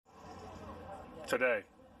Today,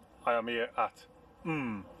 I am here at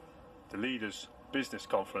the Leaders Business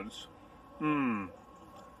Conference in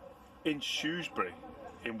Shrewsbury,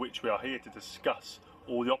 in which we are here to discuss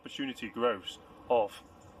all the opportunity growth of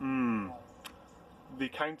the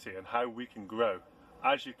county and how we can grow.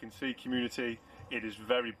 As you can see, community, it is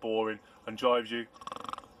very boring and drives you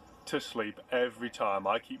to sleep every time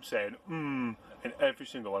I keep saying in every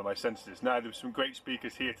single one of my sentences. Now, there's some great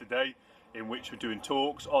speakers here today in which we're doing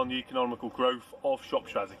talks on the economical growth of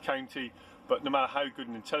Shropshire as a county, but no matter how good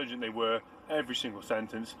and intelligent they were, every single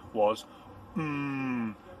sentence was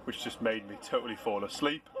which just made me totally fall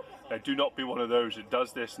asleep. Now, do not be one of those that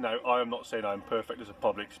does this. Now, I am not saying I'm perfect as a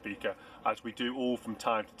public speaker, as we do all from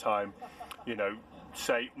time to time, you know,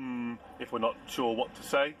 say if we're not sure what to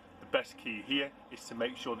say. The best key here is to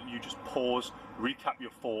make sure that you just pause, recap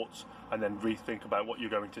your thoughts, and then rethink about what you're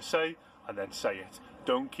going to say, and then say it.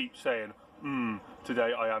 Don't keep saying,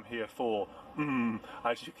 today I am here for,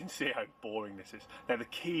 as you can see how boring this is. Now, the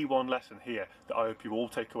key one lesson here that I hope you all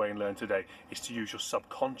take away and learn today is to use your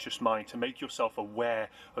subconscious mind to make yourself aware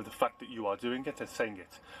of the fact that you are doing it and saying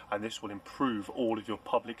it. And this will improve all of your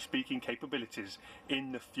public speaking capabilities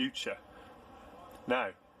in the future. Now,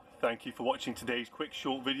 thank you for watching today's quick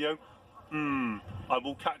short video. I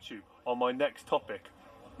will catch you on my next topic.